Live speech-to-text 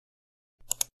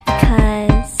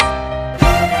'cause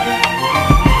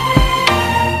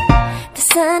the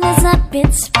sun is up,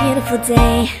 it's a beautiful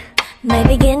day. My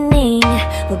beginning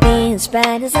will be as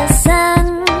bright as the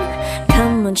sun.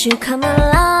 Come, won't you come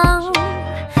along?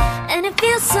 And it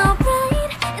feels so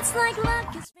bright, it's like luck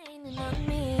is raining on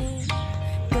me.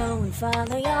 Go and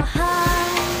follow your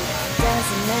heart,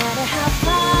 doesn't matter how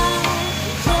far.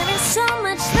 There is so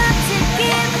much love to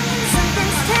give.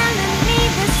 Something's telling me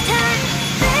this time,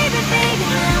 baby, baby,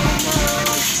 now I know.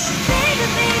 Baby,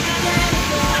 baby, gotta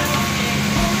go.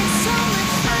 There is so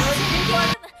much love to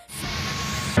give.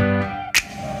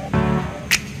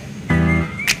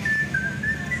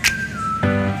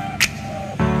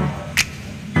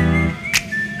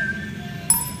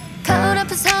 거울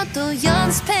앞에서 또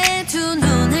연습해 두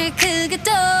눈을 크게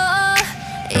떠.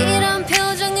 이런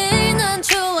표정을 난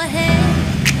좋아해.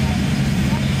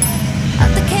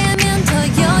 어떻게 하면 더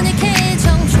연약해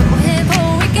정초해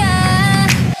보일까.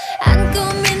 안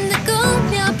꾸민 듯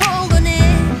꾸며보곤 해.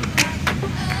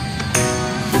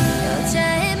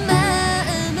 여자의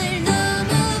마음을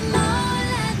너무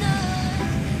몰라 너.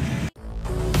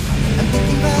 I'm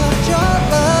thinking about your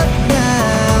love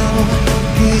now.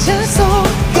 그저 속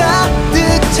가득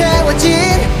채워진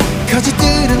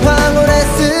거짓들은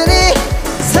황홀했으니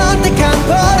선택한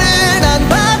벌을 난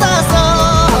받아서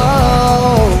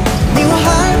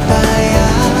미워할 바야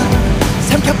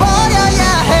삼켜버려야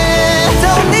해.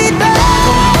 Don't need that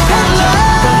love.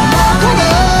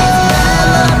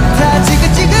 다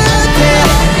지긋지긋해.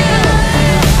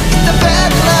 It's a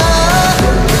bad love.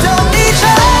 Don't need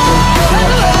that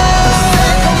love.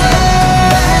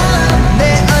 내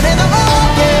안에 너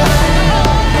없게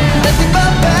Nothing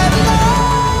but bad love.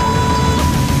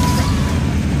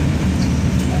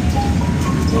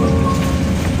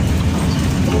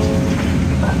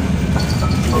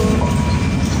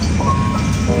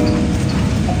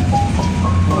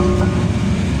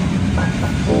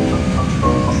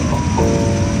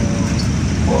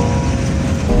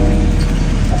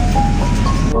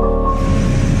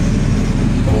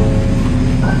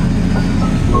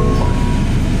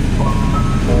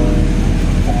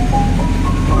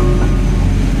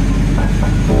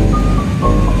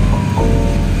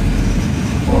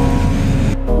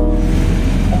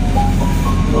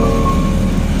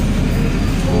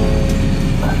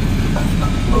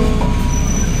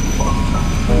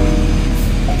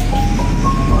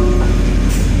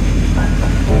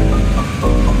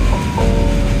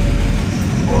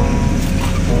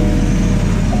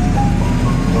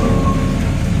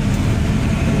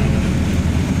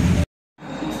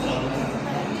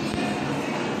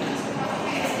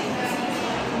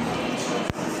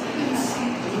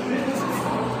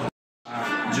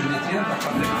 Geometria da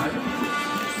quadrilha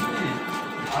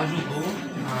ajudou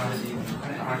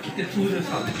a arquitetura,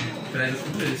 sabe, de prédios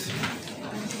como esse.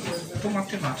 Então,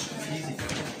 matemática, física.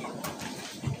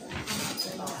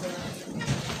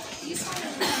 Isso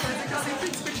é uma coisa que eu sempre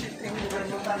discuti. Tem um lugar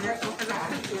de fazer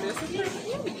arquitetura, eu sempre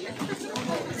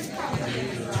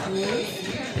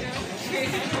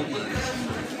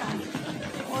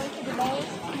Oi, tudo bem?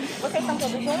 Vocês estão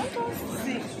todos juntos?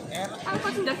 Sim. Ah,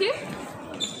 pode vir daqui?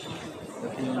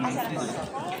 A senhora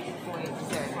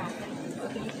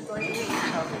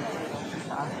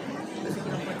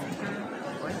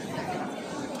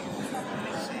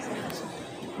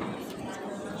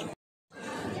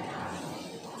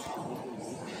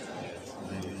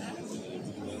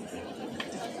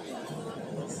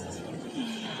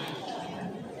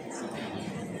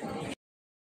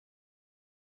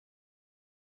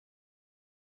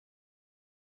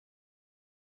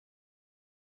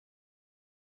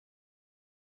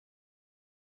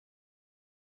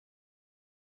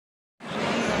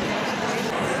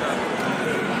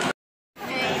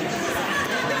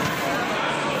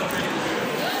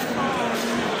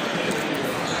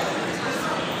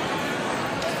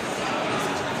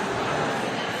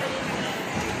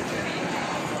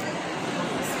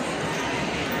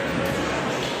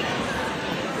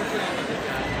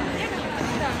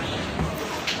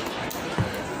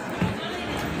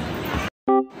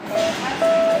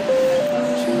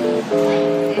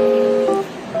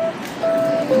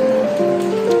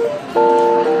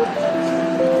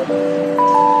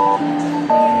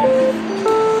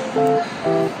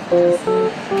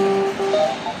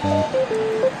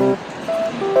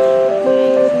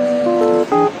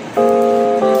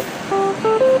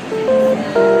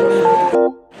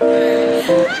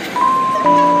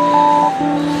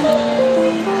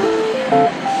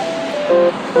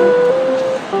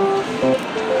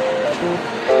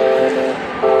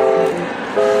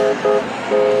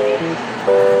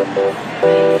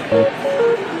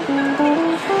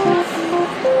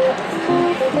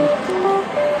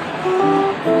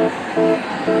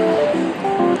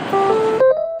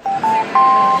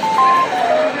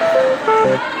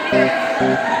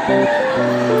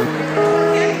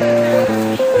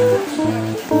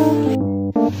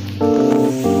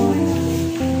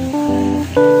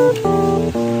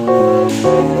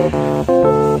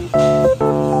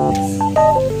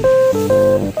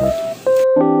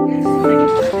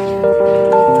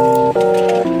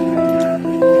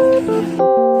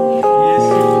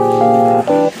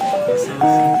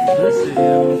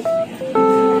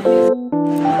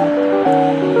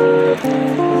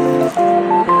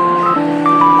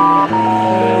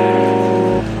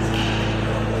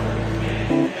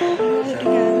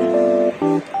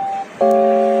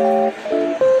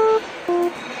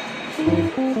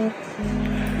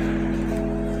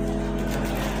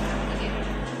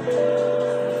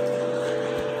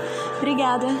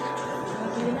Obrigada.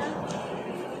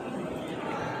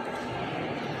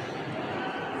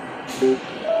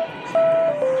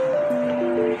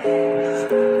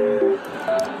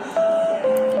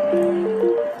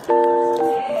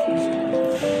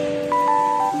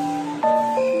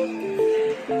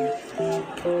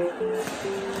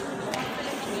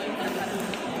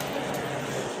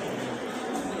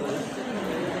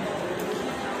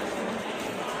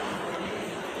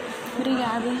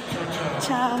 Obrigada.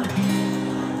 Tchau.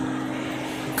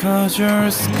 Cause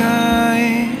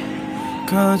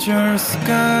your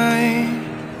sky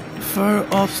full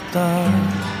of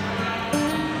stars.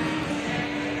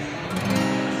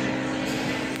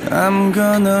 I'm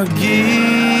gonna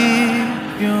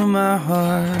give you my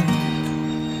heart.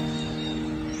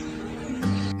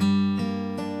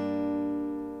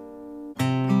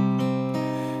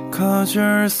 Cause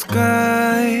your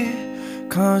sky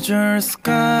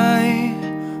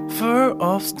full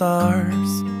of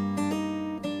stars.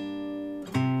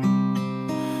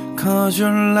 Cause you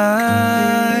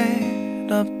light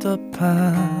up the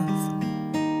path.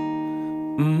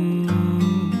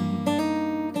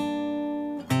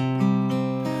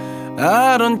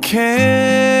 I don't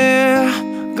care,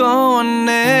 go on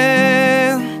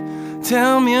and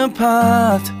tell me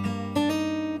apart.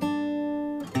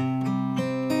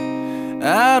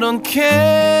 I don't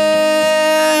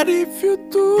care if you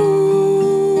do.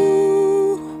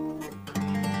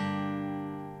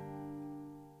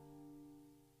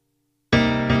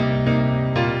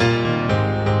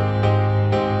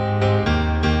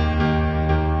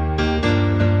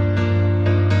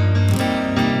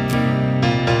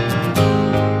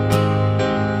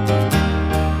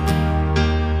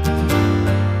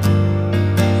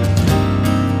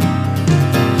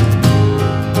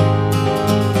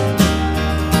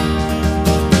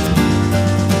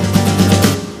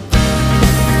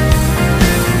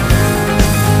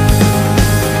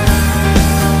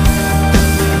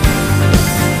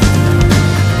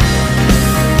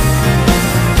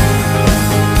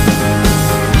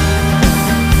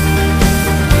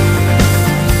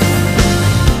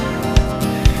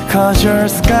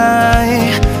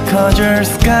 Cause your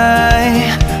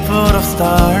sky full of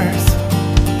stars.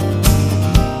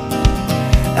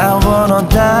 I wanna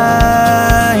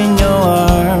die in your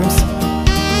arms,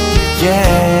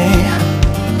 yeah.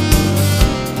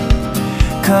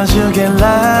 Cause you get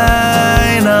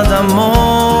lighter the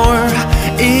more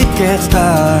it gets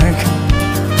dark.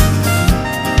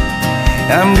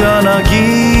 I'm gonna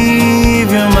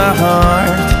give you my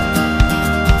heart,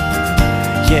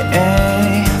 yeah.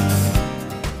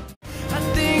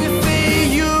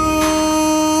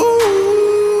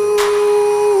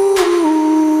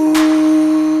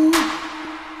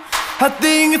 I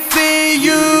think I see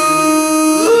you.